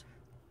page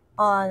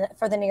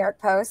for the New York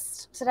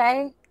Post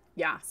today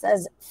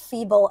says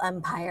feeble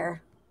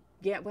empire.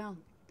 Yeah, well,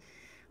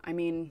 I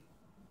mean,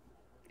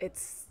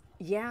 it's,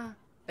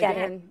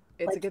 Again,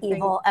 it's like a good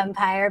evil thing.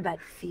 empire, but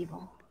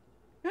feeble.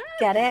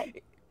 Get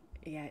it?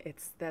 Yeah,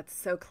 that's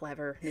so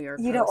clever, New York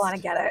You Post. don't want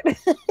to get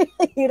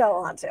it. You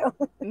don't want to.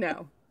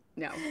 No,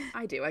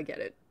 I do. I get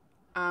it.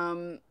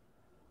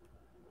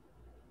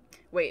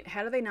 Wait,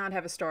 how do they not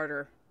have a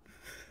starter?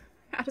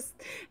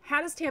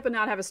 How does Tampa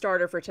not have a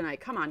starter for tonight?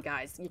 Come on,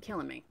 guys. You're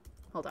killing me.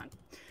 Hold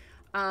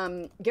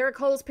on. Garrett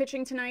Cole's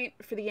pitching tonight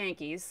for the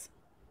Yankees.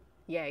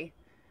 Yay.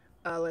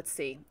 Let's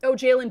see. Oh,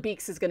 Jalen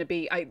Beeks is going to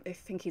be, I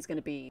think he's going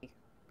to be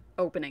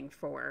opening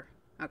for,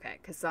 okay,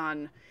 because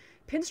on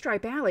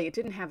Pinstripe Alley, it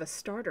didn't have a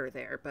starter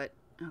there, but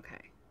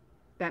okay,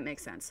 that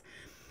makes sense.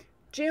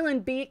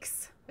 Jalen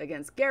Beeks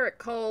against Garrett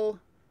Cole.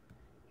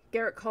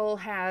 Garrett Cole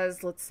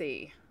has, let's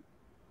see,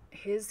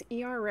 his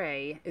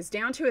ERA is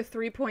down to a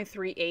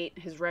 3.38.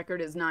 His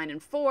record is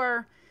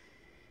 9-4.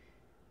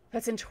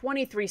 That's in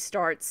 23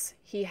 starts.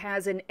 He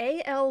has an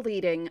AL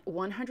leading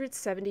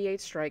 178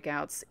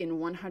 strikeouts in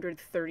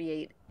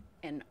 138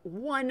 and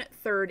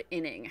 1/3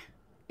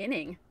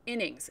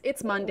 innings.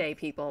 It's Monday,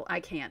 people. I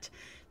can't.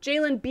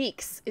 Jalen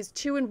Beeks is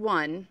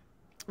 2-1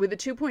 with a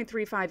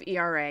 2.35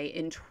 ERA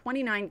in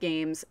 29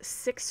 games,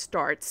 6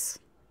 starts,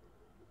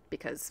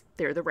 because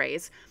they're the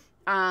Rays.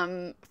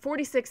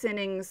 46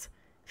 innings,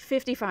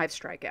 55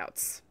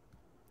 strikeouts.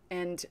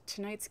 And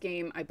tonight's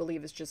game, I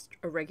believe, is just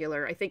a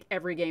regular. I think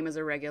every game is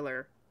a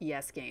regular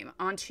yes game.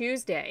 On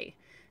Tuesday,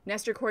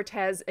 Nestor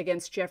Cortez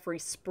against Jeffrey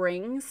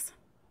Springs.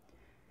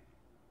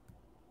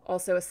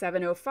 Also a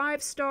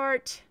 7:05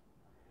 start.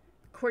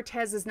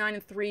 Cortez is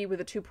 9-3 with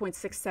a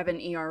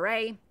 2.67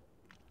 ERA.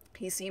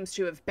 He seems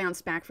to have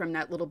bounced back from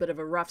that little bit of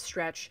a rough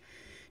stretch.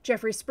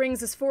 Jeffrey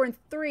Springs is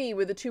 4-3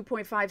 with a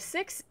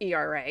 2.56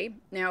 ERA.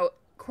 Now,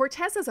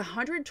 Cortez has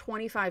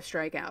 125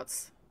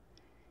 strikeouts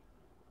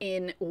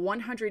in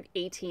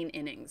 118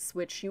 innings,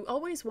 which you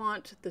always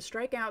want the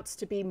strikeouts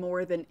to be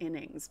more than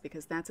innings,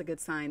 because that's a good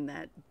sign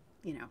that,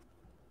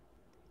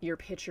 your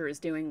pitcher is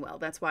doing well.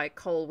 That's why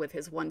Cole with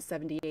his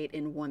 178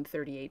 in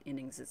 138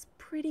 innings is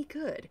pretty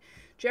good.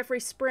 Jeffrey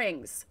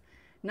Springs,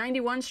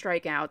 91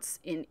 strikeouts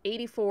in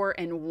 84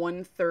 and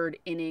 1/3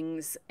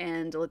 innings.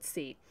 And let's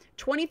see,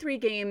 23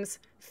 games,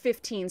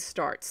 15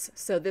 starts.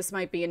 So this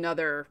might be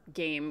another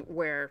game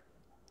where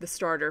the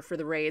starter for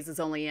the Rays is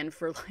only in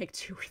for like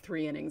 2 or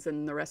 3 innings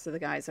and the rest of the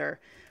guys are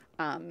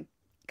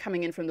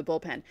coming in from the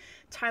bullpen.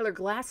 Tyler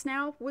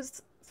Glasnow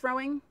was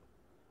throwing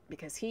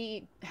because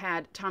he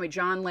had Tommy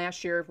John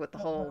last year with the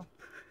whole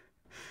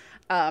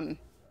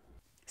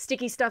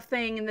sticky stuff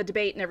thing and the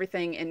debate and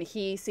everything, and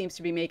he seems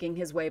to be making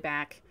his way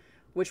back,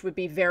 which would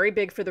be very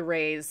big for the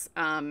Rays.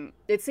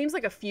 It seems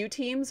like a few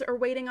teams are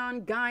waiting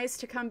on guys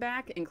to come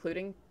back,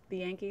 including the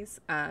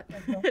Yankees,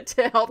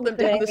 to help them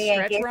down the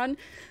stretch run.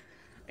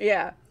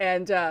 Yeah,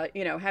 and,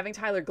 having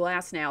Tyler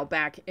Glasnow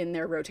back in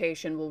their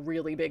rotation will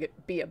really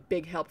be a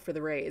big help for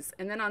the Rays.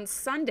 And then on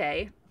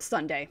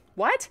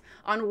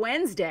On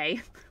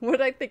Wednesday,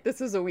 what I think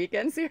this is a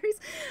weekend series,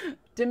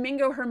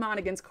 Domingo Germán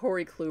against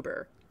Corey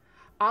Kluber.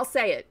 I'll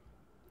say it.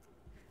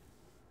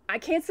 I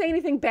can't say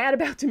anything bad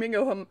about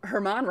Domingo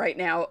Germán right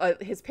now.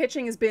 His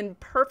pitching has been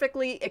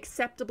perfectly,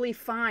 acceptably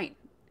fine.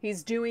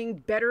 He's doing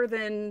better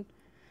than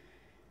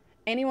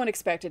anyone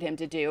expected him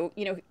to do.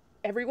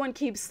 Everyone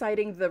keeps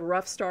citing the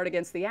rough start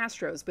against the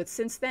Astros, but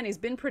since then he's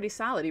been pretty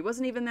solid. He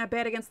wasn't even that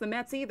bad against the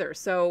Mets either.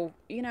 So,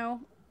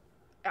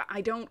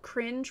 I don't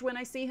cringe when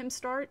I see him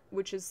start,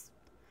 which is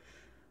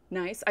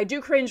nice. I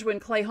do cringe when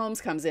Clay Holmes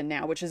comes in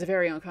now, which is a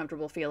very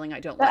uncomfortable feeling. I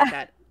don't like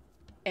that.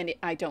 And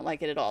I don't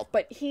like it at all.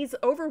 But he's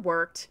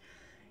overworked.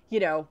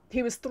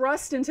 He was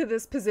thrust into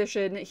this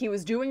position. He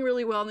was doing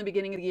really well in the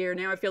beginning of the year.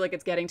 Now I feel like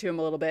it's getting to him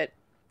a little bit.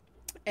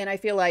 And I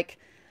feel like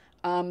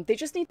they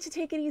just need to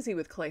take it easy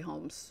with Clay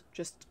Holmes.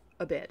 Just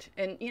a bit.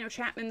 And,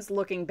 Chapman's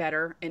looking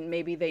better, and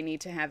maybe they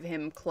need to have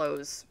him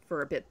close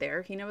for a bit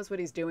there. He knows what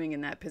he's doing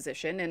in that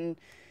position. And,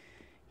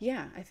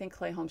 yeah, I think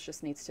Clay Holmes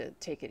just needs to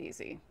take it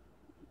easy.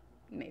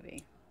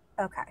 Maybe.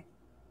 Okay.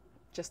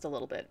 Just a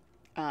little bit.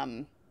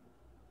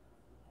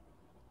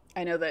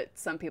 I know that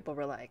some people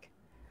were like,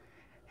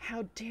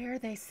 how dare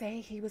they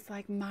say he was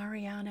like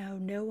Mariano?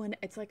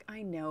 It's like,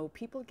 I know.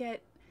 People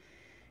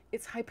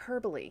it's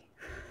hyperbole.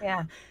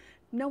 Yeah.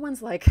 No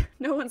one's like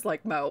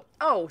Mo.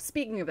 Oh,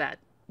 speaking of that,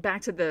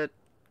 back to the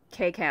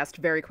K-cast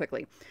very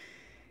quickly.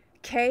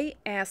 Kay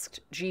asked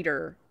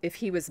Jeter if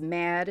he was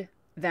mad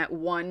that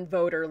one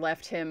voter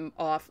left him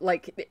off,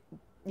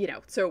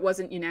 so it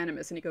wasn't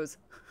unanimous. And he goes,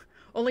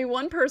 only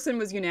one person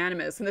was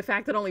unanimous. And the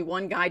fact that only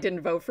one guy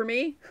didn't vote for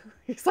me,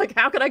 he's like,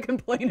 how could I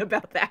complain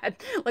about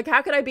that? Like,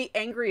 how could I be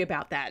angry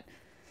about that?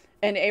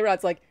 And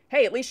A-Rod's like,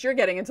 hey, at least you're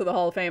getting into the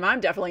Hall of Fame. I'm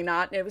definitely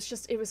not. And it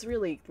was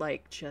really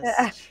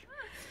just...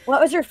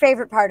 What was your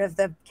favorite part of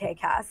the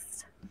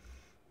K-cast?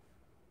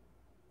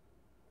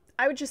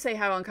 I would just say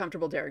how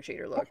uncomfortable Derek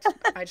Jeter looked.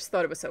 I just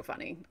thought it was so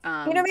funny.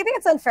 Maybe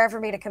it's unfair for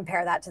me to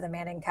compare that to the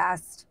Manning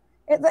cast.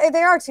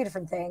 They are two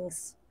different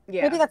things.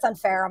 Yeah. Maybe that's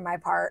unfair on my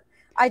part.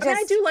 I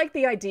do like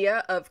the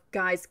idea of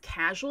guys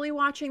casually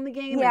watching the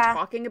game and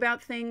talking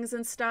about things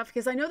and stuff.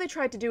 Because I know they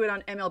tried to do it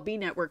on MLB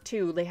Network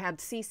too. They had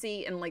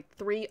CC and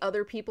 3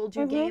 other people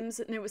do games,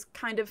 and it was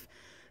kind of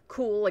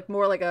cool,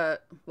 more like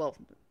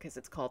because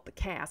it's called the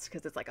cast,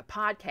 because it's like a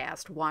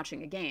podcast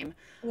watching a game.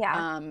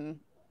 Yeah.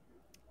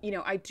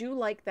 I do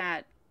like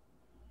that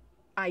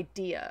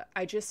idea.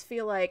 I just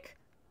feel like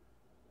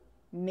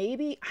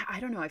maybe, I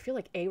don't know, I feel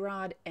like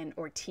A-Rod and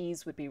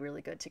Ortiz would be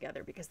really good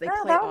together because they play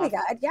that off. Would be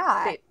good.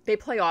 Yeah. They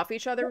play off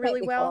each other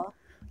really well. Cool.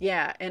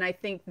 Yeah, and I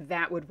think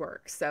that would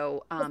work.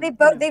 So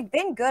they've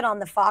been good on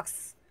the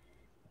Fox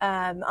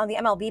on the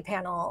MLB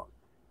panel,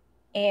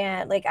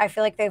 and I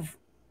feel like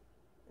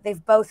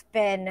they've both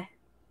been,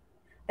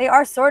 they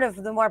are sort of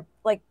the more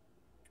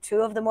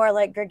two of the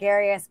more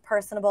gregarious,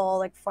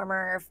 personable,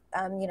 former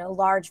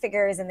large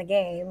figures in the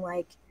game.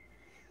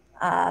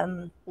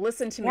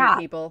 Listen to me,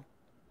 people.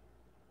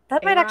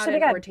 That might actually be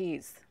good.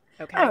 Ortiz.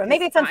 Okay. I don't know,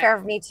 maybe it's unfair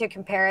of me to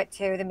compare it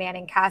to the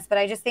Manning cast, but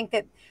I just think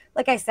that,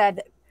 like I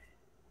said,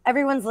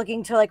 everyone's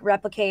looking to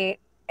replicate.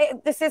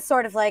 This is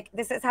sort of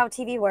this is how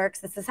TV works.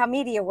 This is how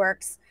media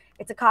works.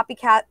 It's a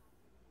copycat,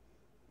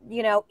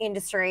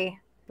 industry.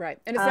 Right.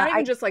 And it's not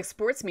even just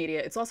sports media.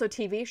 It's also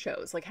TV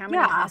shows. How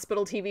many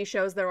hospital TV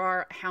shows there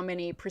are, how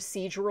many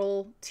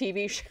procedural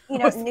TV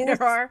shows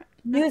there are.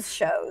 News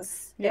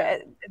shows. Yeah.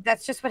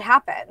 That's just what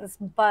happens.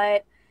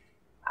 But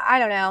I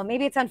don't know.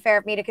 Maybe it's unfair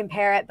of me to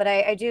compare it, but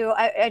I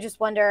just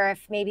wonder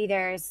if maybe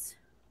there's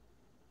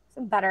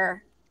some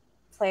better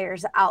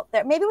players out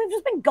there. Maybe we've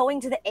just been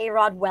going to the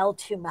A-Rod well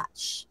too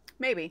much.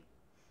 Maybe.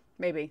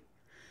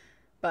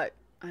 But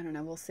I don't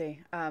know. We'll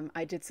see.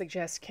 I did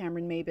suggest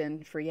Cameron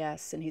Maben for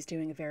yes, and he's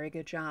doing a very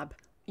good job.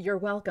 You're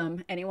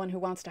welcome. Anyone who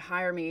wants to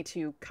hire me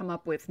to come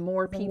up with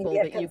more people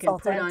that you can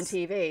put on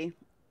TV.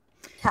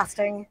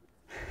 Casting.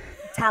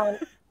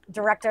 Talent.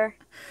 Director.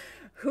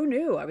 Who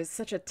knew I was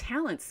such a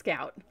talent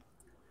scout?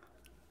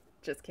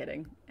 Just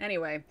kidding.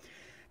 Anyway,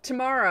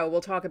 Tomorrow,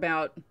 we'll talk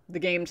about the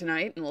game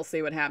tonight, and we'll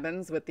see what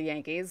happens with the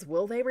Yankees.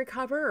 Will they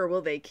recover, or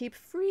will they keep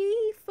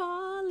free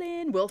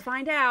falling? We'll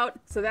find out.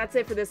 So that's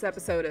it for this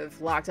episode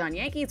of Locked On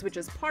Yankees, which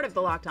is part of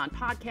the Locked On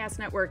Podcast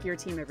Network, your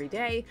team every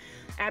day.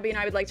 Abby and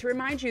I would like to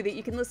remind you that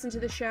you can listen to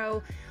the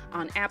show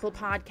on Apple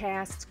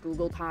Podcasts,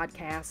 Google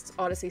Podcasts,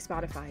 Odyssey,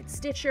 Spotify,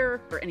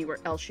 Stitcher, or anywhere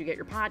else you get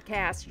your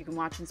podcasts. You can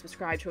watch and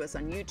subscribe to us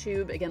on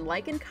YouTube. Again,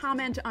 like and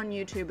comment on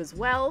YouTube as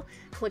well.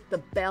 Click the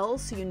bell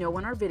so you know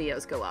when our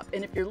videos go up.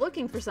 And if you're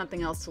looking for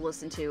something else to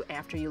listen to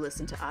after you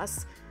listen to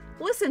us,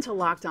 listen to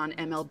Locked On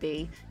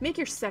MLB. Make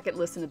your second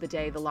listen of the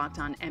day the Locked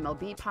On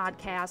MLB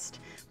podcast.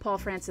 Paul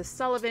Francis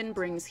Sullivan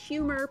brings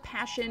humor,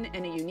 passion,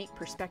 and a unique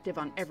perspective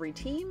on every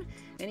team,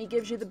 and he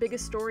gives you the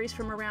biggest stories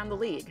from around the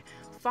league.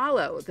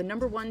 Follow the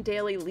 #1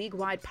 daily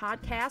league-wide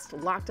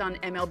podcast, Locked On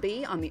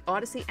MLB, on the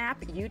Odyssey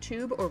app,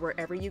 YouTube, or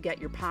wherever you get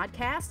your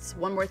podcasts.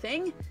 One more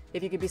thing,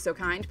 if you could be so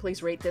kind,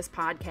 please rate this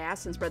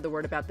podcast and spread the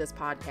word about this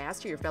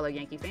podcast to your fellow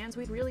Yankee fans.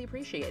 We'd really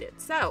appreciate it.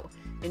 So,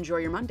 enjoy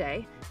your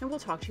Monday, and we'll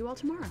talk to you all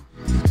tomorrow.